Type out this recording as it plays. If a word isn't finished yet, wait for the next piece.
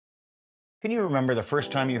Can you remember the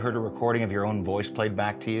first time you heard a recording of your own voice played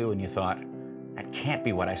back to you and you thought, that can't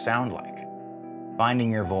be what I sound like?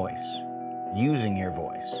 Finding your voice, using your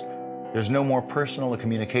voice. There's no more personal a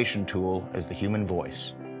communication tool as the human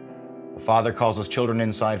voice. A father calls his children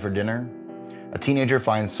inside for dinner. A teenager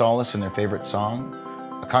finds solace in their favorite song.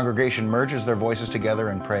 A congregation merges their voices together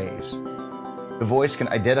and prays. The voice can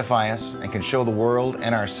identify us and can show the world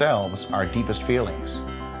and ourselves our deepest feelings,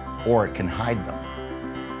 or it can hide them.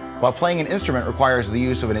 While playing an instrument requires the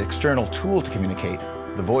use of an external tool to communicate,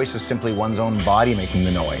 the voice is simply one's own body making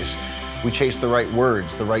the noise. We chase the right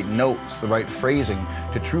words, the right notes, the right phrasing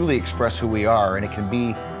to truly express who we are, and it can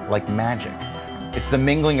be like magic. It's the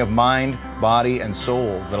mingling of mind, body, and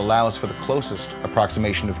soul that allows for the closest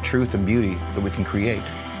approximation of truth and beauty that we can create.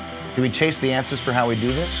 Do we chase the answers for how we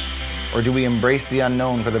do this? Or do we embrace the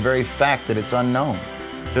unknown for the very fact that it's unknown?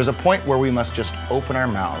 There's a point where we must just open our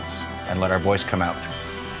mouths and let our voice come out.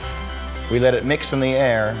 We let it mix in the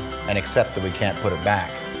air and accept that we can't put it back.